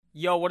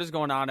Yo, what is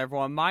going on,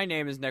 everyone? My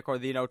name is Nick, or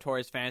the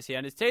Notorious Fantasy,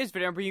 and in today's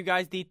video, I'm bringing you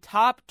guys the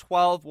top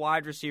 12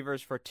 wide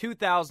receivers for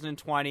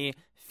 2020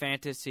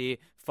 fantasy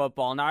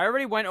football. Now, I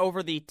already went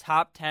over the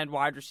top 10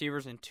 wide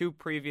receivers in 2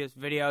 previous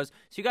videos,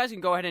 so you guys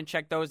can go ahead and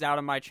check those out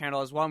on my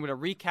channel as well. I'm going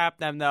to recap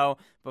them, though,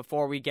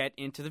 before we get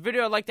into the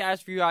video. I'd like to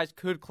ask if you guys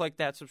could click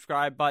that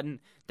subscribe button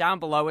down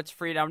below. It's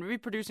free. I'm going to be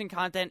producing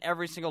content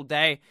every single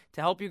day to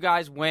help you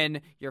guys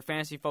win your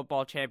fantasy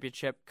football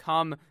championship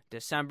come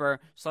December.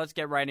 So let's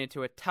get right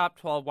into it. Top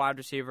 12 wide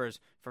receivers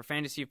for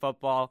fantasy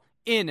football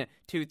in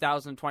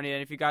 2020.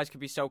 And if you guys could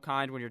be so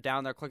kind when you're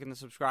down there clicking the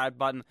subscribe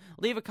button,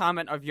 leave a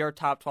comment of your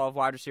top 12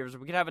 wide receivers.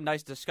 We can have a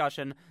nice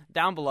discussion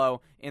down below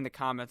in the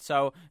comments.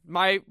 So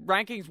my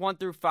rankings 1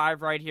 through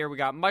 5 right here. We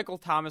got Michael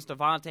Thomas,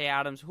 Davante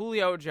Adams,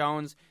 Julio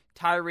Jones,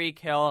 Tyreek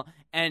Hill,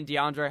 and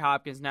DeAndre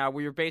Hopkins. Now,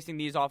 we were basing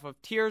these off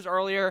of tiers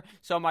earlier,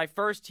 so my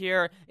first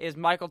tier is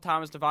Michael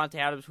Thomas, Davante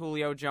Adams,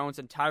 Julio Jones,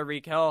 and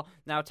Tyreek Hill.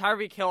 Now,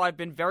 Tyreek Hill, I've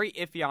been very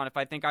iffy on if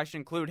I think I should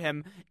include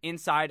him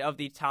inside of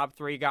the top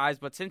 3 guys,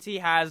 but since he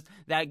has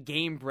that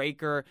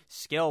game-breaker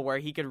skill where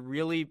he could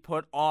really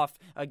put off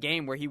a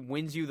game where he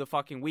wins you the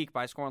fucking week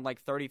by scoring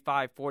like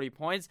 35, 40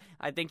 points,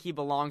 I think he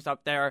belongs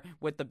up there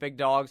with the big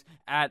dogs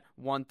at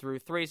 1 through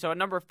 3. So at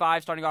number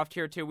 5, starting off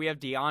tier 2, we have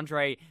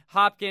DeAndre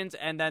Hopkins,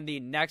 and then the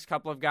next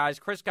couple of guys,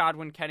 Chris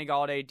Godwin, Kenny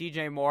Golladay,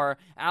 DJ Moore,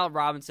 Allen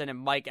Robinson, and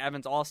Mike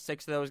Evans. All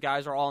 6 of those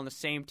guys are all in the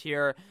same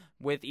tier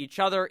with each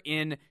other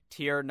in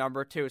tier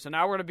number 2. So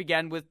now we're going to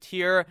begin with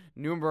tier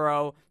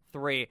numero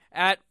 3.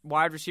 At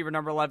wide receiver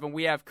number 11,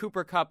 we have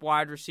Cooper Kupp,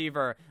 wide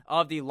receiver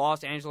of the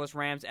Los Angeles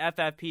Rams.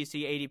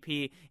 FFPC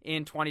ADP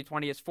in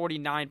 2020 is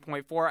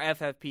 49.4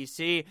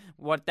 FFPC.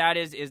 What that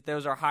is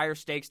those are higher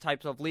stakes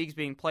types of leagues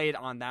being played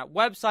on that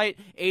website.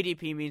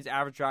 ADP means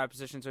average draft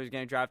position, so he's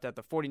getting drafted at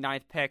the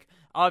 49th pick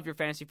of your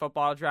fantasy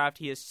football draft.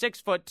 He is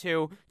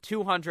 6'2",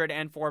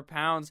 204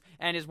 pounds,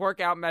 and his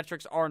workout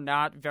metrics are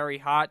not very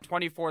hot.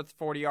 24th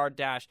 40-yard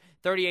dash,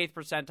 38th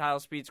percentile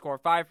speed score,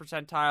 5th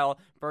percentile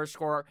burst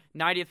score,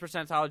 90th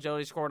percentile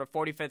agility score, and a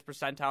 45th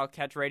percentile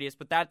catch radius,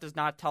 but that does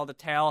not tell the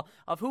tale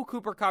of who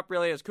Cooper Kupp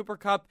really is. Cooper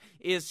Kupp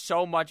is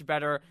so much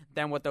better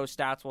than what those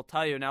stats will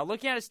tell you. Now,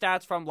 looking at his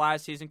stats from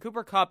last season,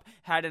 Cooper Kupp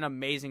had an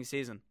amazing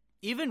season.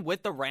 Even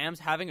with the Rams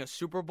having a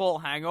Super Bowl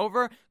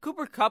hangover,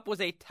 Cooper Kupp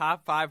was a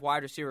top 5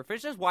 wide receiver.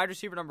 Finished as wide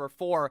receiver number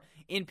 4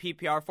 in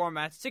PPR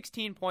format,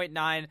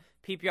 16.9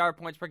 PPR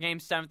points per game,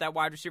 7th at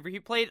wide receiver. He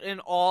played in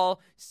all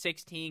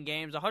 16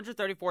 games,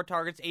 134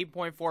 targets,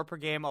 8.4 per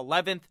game,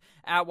 11th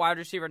at wide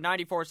receiver,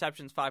 94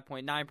 receptions,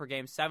 5.9 per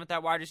game, 7th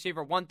at wide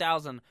receiver,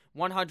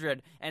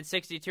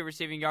 1,162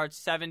 receiving yards,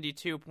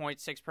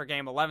 72.6 per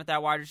game, 11th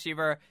at wide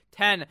receiver,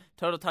 10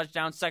 total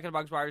touchdowns, 2nd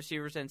amongst wide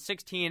receivers, and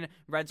 16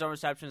 red zone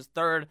receptions,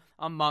 3rd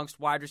amongst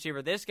wide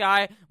receiver. This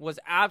guy was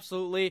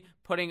absolutely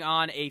putting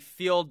on a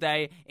field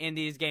day in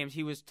these games.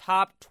 He was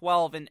top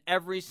 12 in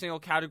every single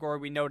category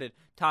we noted.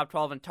 Top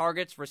 12 in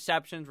targets,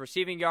 receptions,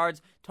 receiving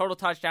yards, total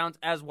touchdowns,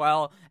 as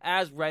well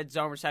as red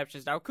zone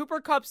receptions. Now, Cooper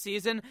Kupp's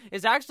season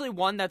is actually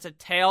one that's a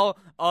tale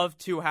of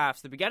 2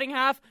 halves. The beginning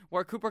half,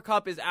 where Cooper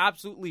Kupp is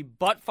absolutely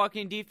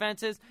butt-fucking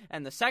defenses,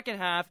 and the second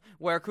half,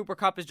 where Cooper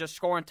Kupp is just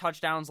scoring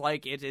touchdowns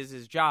like it is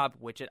his job,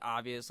 which it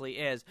obviously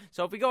is.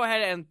 So if we go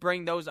ahead and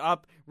bring those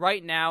up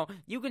right now,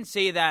 you can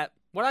see that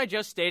what I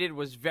just stated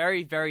was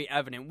very, very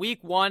evident.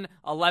 Week 1,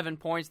 11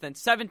 points, then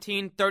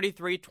 17,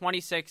 33,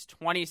 26,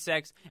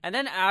 26, and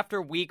then after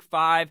week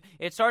 5,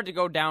 it started to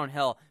go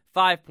downhill.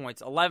 5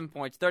 points, 11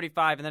 points,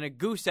 35, and then a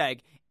goose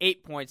egg,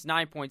 8 points,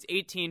 9 points,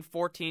 18,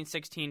 14,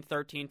 16,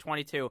 13,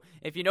 22.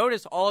 If you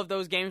notice, all of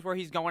those games where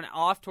he's going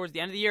off towards the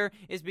end of the year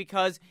is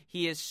because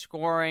he is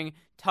scoring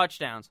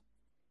touchdowns.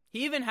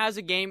 He even has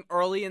a game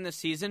early in the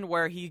season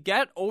where he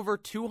got over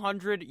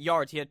 200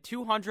 yards. He had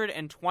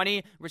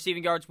 220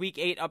 receiving yards week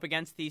 8 up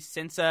against the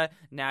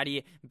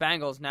Cincinnati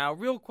Bengals. Now,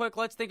 real quick,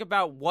 let's think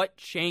about what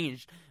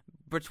changed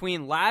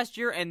between last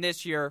year and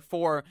this year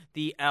for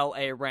the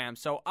LA Rams.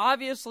 So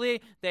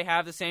obviously they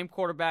have the same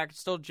quarterback,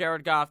 still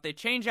Jared Goff. They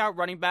change out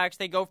running backs.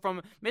 They go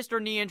from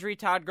Mr. Knee Injury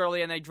Todd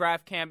Gurley and they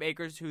draft Cam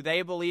Akers, who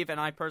they believe, and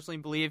I personally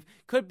believe,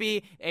 could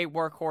be a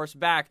workhorse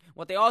back.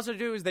 What they also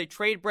do is they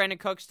trade Brandon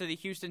Cooks to the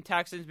Houston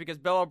Texans because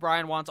Bill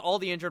O'Brien wants all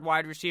the injured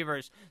wide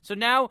receivers. So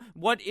now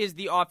what is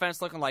the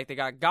offense looking like? They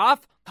got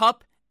Goff,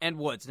 Kupp, and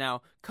Woods.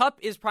 Now, Kupp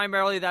is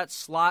primarily that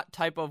slot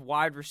type of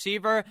wide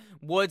receiver.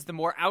 Woods, the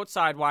more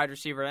outside wide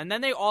receiver. And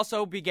then they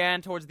also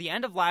began towards the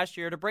end of last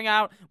year to bring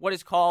out what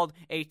is called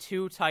a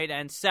 2 tight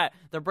end set.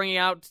 They're bringing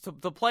out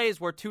the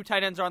plays where 2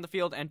 tight ends are on the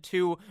field and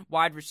 2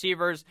 wide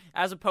receivers,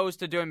 as opposed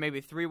to doing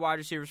maybe 3 wide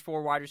receivers,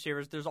 4 wide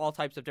receivers. There's all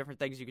types of different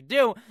things you could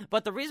do.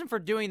 But the reason for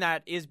doing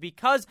that is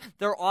because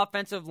their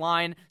offensive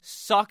line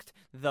sucked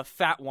the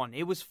fat one.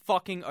 It was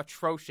fucking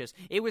atrocious.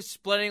 It was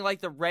splitting like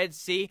the Red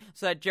Sea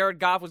so that Jared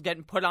Goff was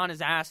getting put on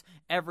his ass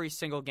every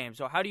single game.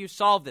 So how do you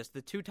solve this?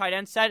 The 2 tight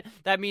end set,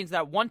 that means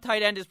that one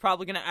tight end is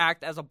probably going to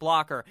act as a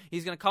blocker.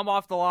 He's going to come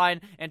off the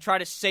line and try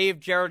to save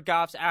Jared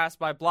Goff's ass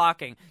by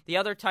blocking. The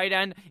other tight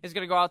end is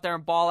going to go out there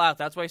and ball out.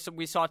 That's why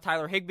we saw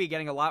Tyler Higbee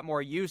getting a lot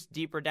more use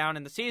deeper down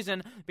in the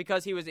season,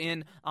 because he was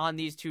in on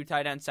these 2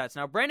 tight end sets.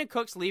 Now, Brandon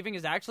Cooks leaving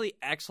is actually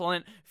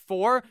excellent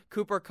for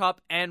Cooper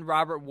Kupp and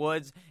Robert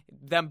Woods.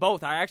 Them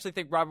both. I actually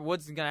think Robert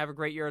Woods is going to have a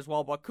great year as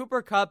well, but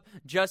Cooper Kupp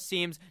just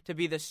seems to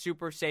be the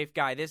super safe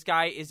guy. This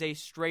guy is a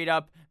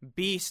straight-up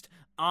beast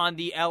on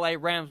the LA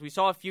Rams. We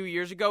saw a few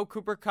years ago,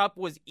 Cooper Kupp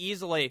was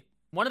easily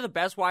one of the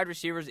best wide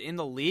receivers in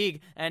the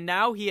league, and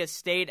now he has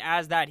stayed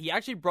as that. He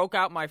actually broke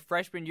out my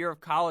freshman year of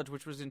college,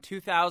 which was in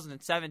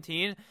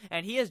 2017,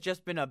 and he has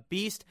just been a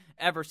beast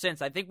ever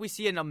since. I think we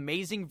see an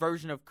amazing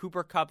version of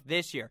Cooper Kupp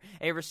this year,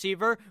 a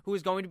receiver who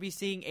is going to be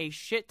seeing a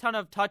shit ton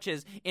of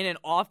touches in an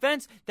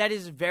offense that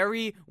is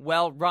very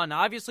well run.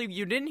 Obviously,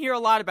 you didn't hear a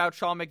lot about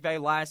Sean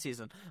McVay last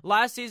season.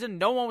 Last season,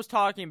 no one was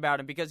talking about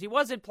him because he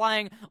wasn't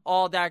playing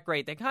all that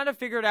great. They kind of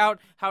figured out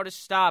how to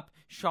stop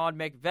Sean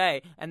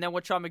McVay, and then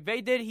what Sean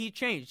McVay did, he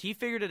changed. He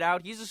figured it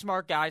out. He's a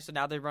smart guy, so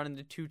now they run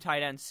into 2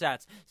 tight end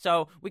sets.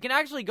 So we can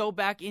actually go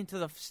back into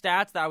the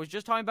stats that I was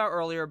just talking about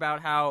earlier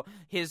about how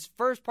his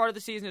first part of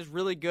the season is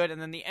really good,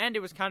 and then the end,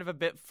 it was kind of a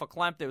bit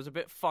verklempt. It was a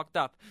bit fucked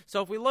up.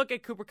 So if we look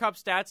at Cooper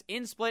Kupp's stats,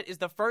 in split is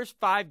the first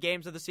 5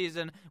 games of the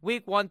season,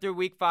 week 1 through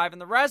week 5,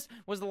 and the rest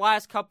was the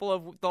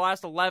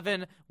last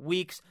 11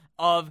 weeks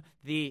of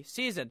the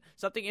season.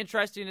 Something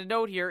interesting to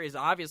note here is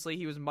obviously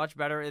he was much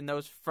better in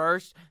those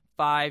first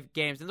 5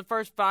 games. In the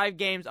first 5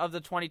 games of the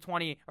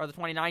 2020 or the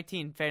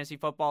 2019 fantasy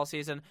football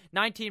season,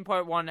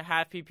 19.1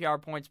 half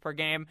PPR points per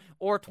game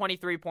or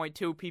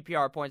 23.2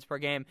 PPR points per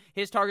game.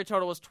 His target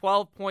total was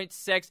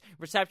 12.6,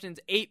 receptions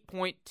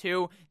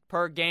 8.2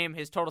 per game.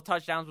 His total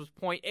touchdowns was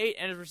 0.8,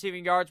 and his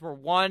receiving yards were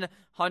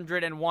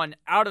 101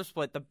 out of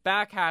split. The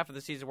back half of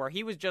the season where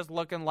he was just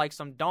looking like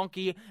some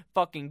donkey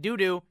fucking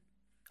doo-doo,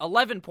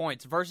 11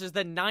 points versus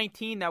the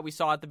 19 that we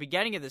saw at the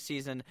beginning of the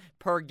season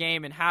per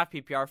game in half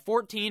PPR.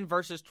 14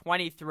 versus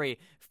 23.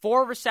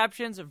 4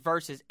 receptions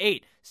versus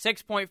 8.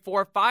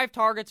 6.4. 5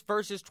 targets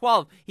versus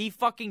 12. He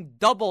fucking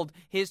doubled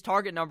his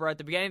target number at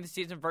the beginning of the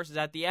season versus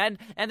at the end,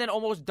 and then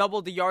almost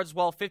doubled the yards as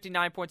well.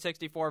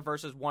 59.64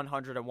 versus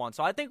 101.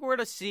 So I think we're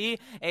going to see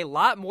a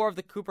lot more of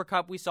the Cooper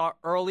Kupp we saw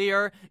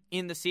earlier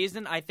in the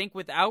season. I think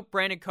without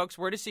Brandon Cooks,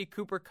 we're to see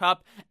Cooper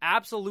Kupp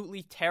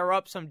absolutely tear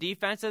up some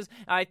defenses.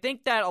 I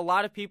think that a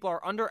lot of people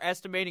are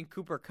underestimating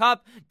Cooper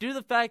Kupp due to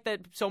the fact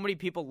that so many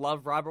people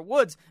love Robert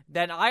Woods.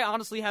 Then I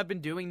honestly have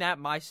been doing that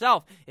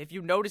myself. If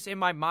you notice in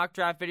my mock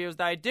draft videos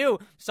that I do,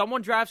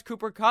 someone drafts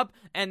Cooper Kupp,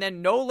 and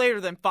then no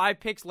later than 5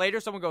 picks later,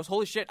 someone goes,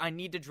 holy shit, I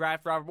need to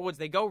draft Robert Woods.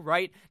 They go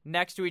right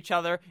next to each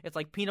other. It's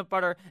like peanut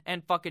butter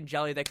and fucking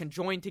jelly. They can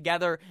join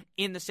together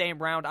in the same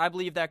round. I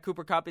believe that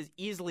Cooper Kupp is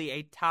easily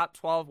a top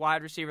 12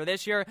 wide receiver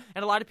this year,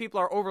 and a lot of people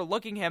are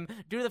overlooking him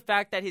due to the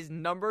fact that his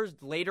numbers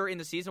later in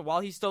the season, while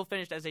he still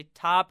finished as a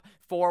top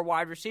 4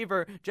 wide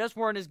receiver, just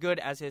weren't as good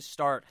as his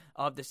start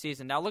of the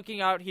season. Now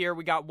looking out here,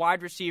 we got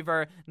wide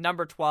receiver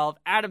number 12,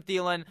 Adam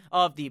Thielen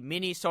of the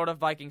Minnesota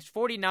Vikings,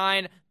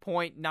 49.92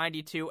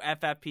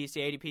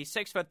 FFPC ADP,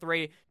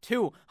 6'3",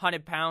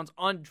 200 pounds,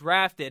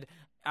 undrafted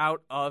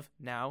out of,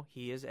 now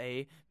he is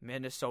a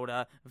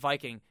Minnesota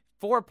Viking.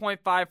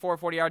 4.54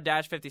 40-yard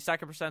dash,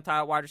 52nd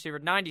percentile wide receiver,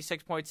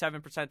 96.7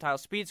 percentile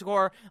speed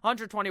score,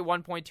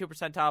 121.2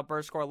 percentile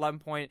burst score,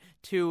 11.26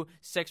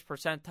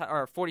 percentile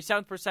or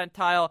 47th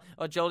percentile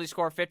agility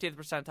score, 50th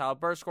percentile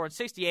burst score, and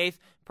 68th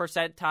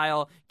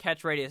percentile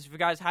catch radius. If you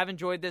guys have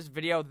enjoyed this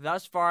video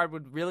thus far, I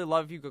would really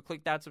love if you could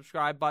click that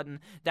subscribe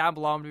button down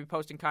below. I'm going to be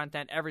posting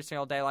content every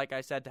single day, like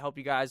I said, to help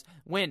you guys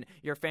win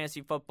your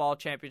fantasy football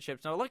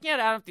championships. Now, looking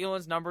at Adam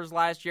Thielen's numbers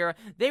last year,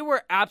 they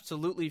were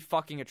absolutely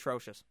fucking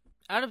atrocious.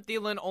 Adam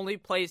Thielen only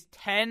plays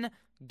 10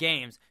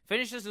 games,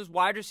 finishes as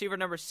wide receiver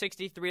number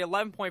 63,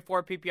 11.4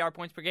 PPR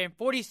points per game,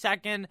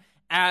 42nd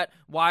at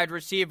wide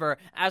receiver.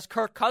 As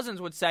Kirk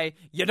Cousins would say,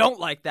 you don't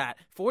like that.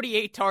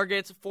 48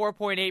 targets,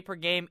 4.8 per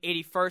game,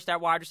 81st at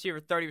wide receiver,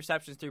 30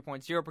 receptions,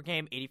 3.0 per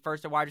game,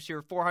 81st at wide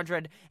receiver,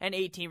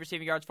 418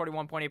 receiving yards,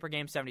 41.8 per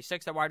game,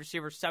 76th at wide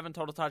receiver, 7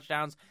 total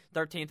touchdowns,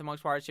 13th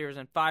amongst wide receivers,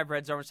 and 5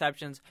 red zone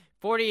receptions,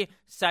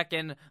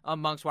 42nd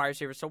amongst wide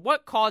receivers. So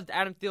what caused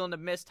Adam Thielen to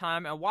miss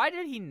time, and why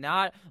did he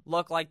not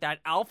look like that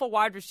alpha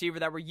wide receiver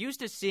that we're used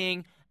to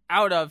seeing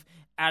out of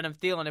Adam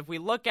Thielen? If we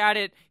look at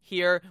it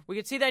here, we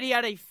can see that he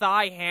had a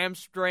thigh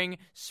hamstring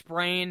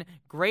sprain.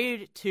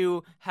 Grade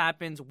 2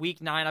 happens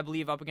week 9, I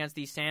believe, up against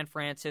the San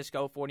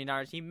Francisco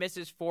 49ers. He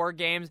misses 4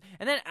 games,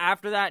 and then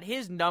after that,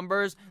 his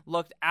numbers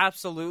looked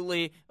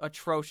absolutely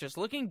atrocious.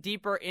 Looking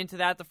deeper into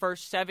that, the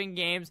first 7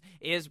 games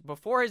is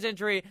before his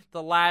injury,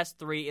 the last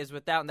 3 is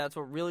without, and that's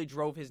what really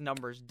drove his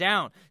numbers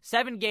down.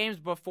 7 games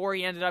before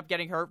he ended up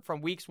getting hurt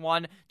from weeks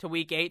 1 to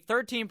week 8,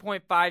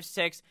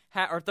 13.56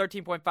 or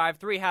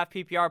 13.53 half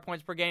PPR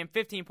points per game,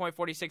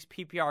 15.46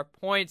 PPR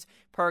points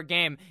per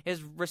game.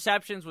 His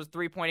receptions was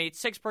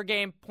 3.86 per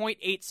game,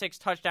 0.86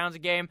 touchdowns a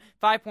game,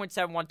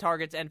 5.71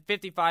 targets, and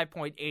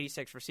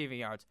 55.86 receiving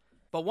yards.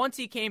 But once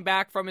he came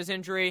back from his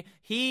injury,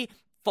 he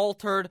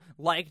faltered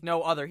like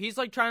no other. He's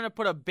like trying to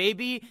put a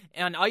baby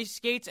on ice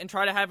skates and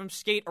try to have him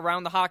skate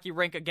around the hockey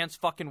rink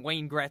against fucking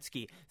Wayne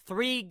Gretzky.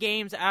 3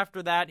 games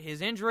after that, his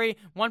injury,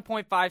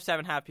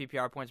 1.57 half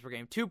PPR points per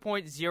game,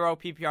 2.0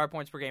 PPR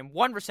points per game,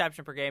 1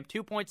 reception per game,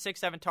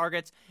 2.67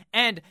 targets,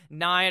 and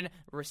 9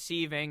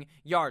 receiving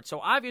yards. So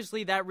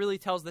obviously that really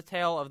tells the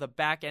tale of the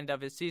back end of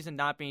his season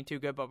not being too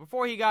good. But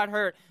before he got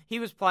hurt, he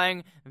was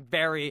playing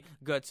very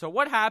good. So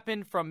what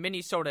happened from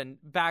Minnesota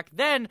back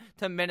then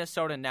to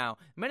Minnesota now?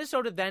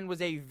 Minnesota then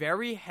was a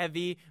very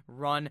heavy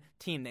run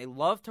team. They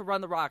love to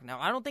run the rock. Now,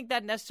 I don't think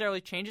that necessarily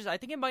changes. I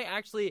think it might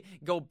actually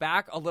go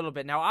back a little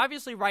bit. Now,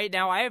 obviously, right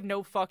now, I have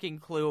no fucking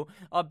clue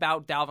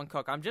about Dalvin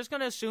Cook. I'm just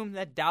going to assume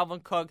that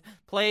Dalvin Cook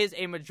plays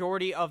a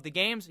majority of the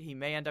games. He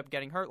may end up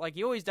getting hurt like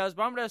he always does,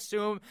 but I'm going to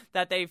assume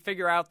that they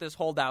figure out this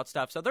holdout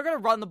stuff. So they're going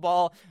to run the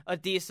ball a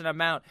decent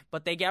amount,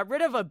 but they get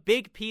rid of a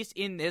big piece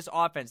in this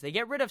offense. They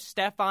get rid of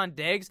Stefon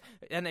Diggs,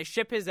 and they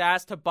ship his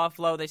ass to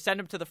Buffalo. They send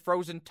him to the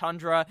frozen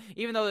tundra,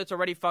 even though it's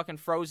already fucking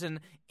frozen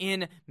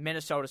in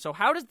Minnesota. So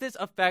how does this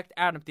affect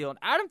Adam Thielen?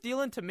 Adam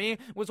Thielen, to me,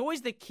 was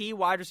always the key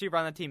wide receiver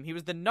on the team. He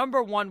was the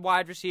number 1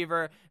 wide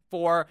receiver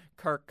for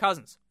Kirk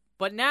Cousins.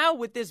 But now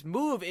with this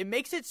move, it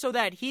makes it so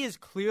that he is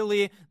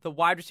clearly the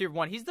wide receiver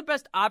 1. He's the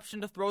best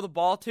option to throw the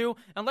ball to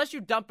unless you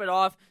dump it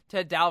off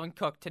to Dalvin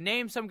Cook, to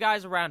name some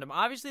guys around him.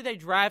 Obviously, they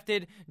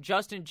drafted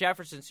Justin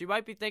Jefferson, so you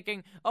might be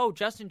thinking, oh,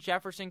 Justin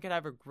Jefferson could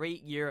have a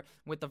great year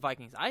with the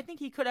Vikings. I think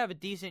he could have a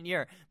decent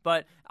year,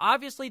 but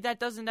obviously that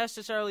doesn't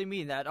necessarily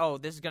mean that, oh,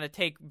 this is going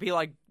to be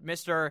like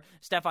Mr.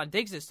 Stefon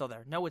Diggs is still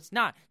there. No, it's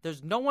not.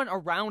 There's no one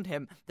around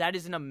him that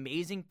is an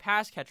amazing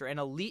pass catcher, an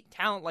elite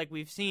talent like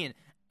we've seen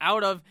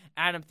out of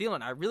Adam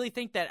Thielen. I really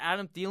think that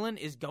Adam Thielen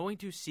is going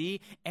to see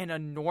an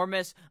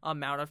enormous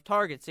amount of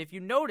targets. If you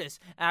notice,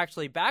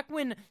 actually, back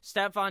when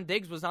Stefon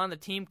Diggs was on the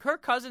team,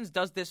 Kirk Cousins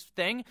does this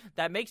thing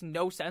that makes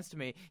no sense to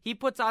me. He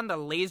puts on the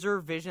laser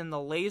vision, the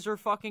laser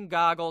fucking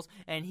goggles,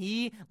 and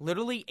he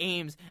literally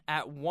aims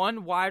at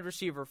one wide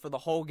receiver for the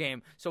whole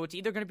game. So it's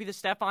either going to be the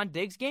Stefon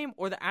Diggs game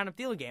or the Adam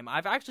Thielen game.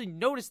 I've actually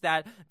noticed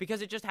that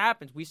because it just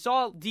happens. We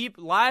saw deep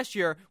last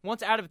year,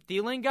 once Adam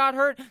Thielen got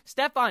hurt,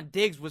 Stefon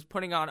Diggs was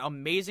putting on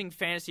amazing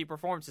fantasy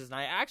performances, and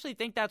I actually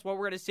think that's what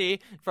we're going to see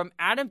from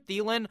Adam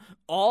Thielen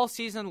all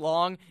season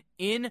long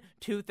in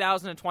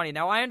 2020.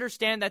 Now, I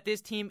understand that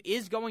this team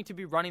is going to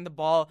be running the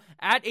ball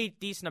at a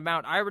decent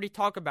amount. I already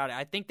talked about it.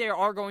 I think they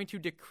are going to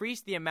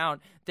decrease the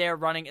amount they're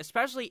running,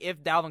 especially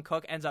if Dalvin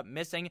Cook ends up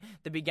missing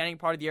the beginning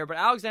part of the year, but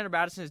Alexander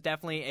Mattison is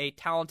definitely a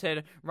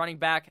talented running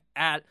back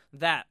at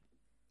that.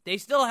 They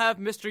still have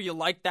Mr. You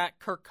Like That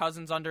Kirk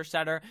Cousins under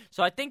center,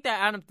 so I think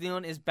that Adam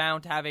Thielen is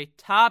bound to have a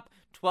top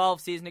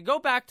 12 season. To go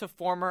back to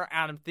former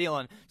Adam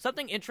Thielen,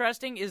 something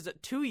interesting is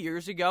that 2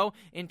 years ago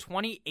in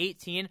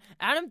 2018,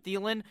 Adam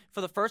Thielen, for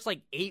the first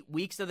 8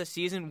 weeks of the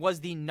season, was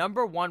the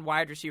number 1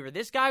 wide receiver.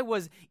 This guy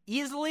was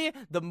easily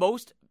the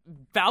most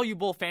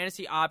valuable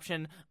fantasy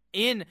option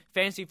in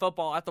fantasy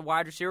football at the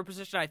wide receiver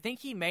position. I think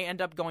he may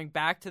end up going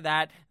back to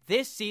that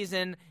this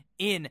season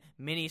in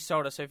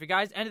Minnesota. So if you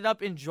guys ended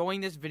up enjoying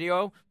this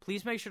video,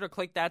 please make sure to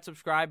click that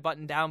subscribe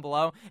button down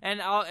below.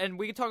 And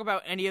we can talk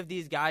about any of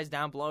these guys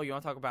down below. You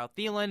want to talk about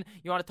Thielen,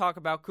 you want to talk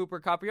about Cooper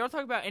Kupp, or you want to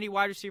talk about any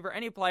wide receiver,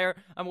 any player,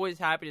 I'm always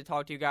happy to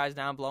talk to you guys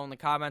down below in the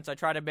comments. I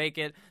try to make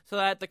it so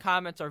that the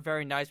comments are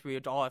very nice. We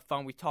all have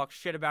fun. We talk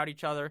shit about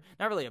each other.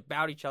 Not really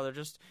about each other,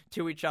 just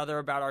to each other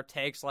about our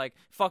takes. Like,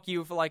 fuck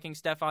you for liking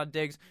Stefon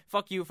Diggs.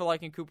 Fuck you for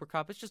liking Cooper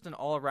Kupp. It's just an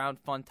all-around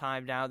fun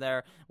time down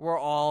there. We're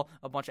all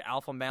a bunch of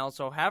alpha males.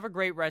 So have a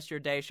great rest of your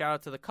day. Shout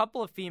out to the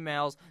couple of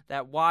females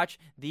that watch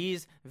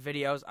these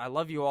videos. I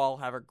love you all.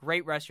 Have a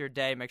great rest of your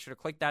day. Make sure to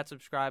click that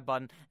subscribe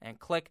button and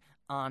click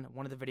on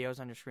one of the videos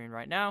on your screen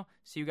right now.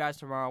 See you guys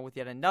tomorrow with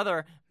yet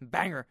another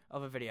banger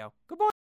of a video. Goodbye.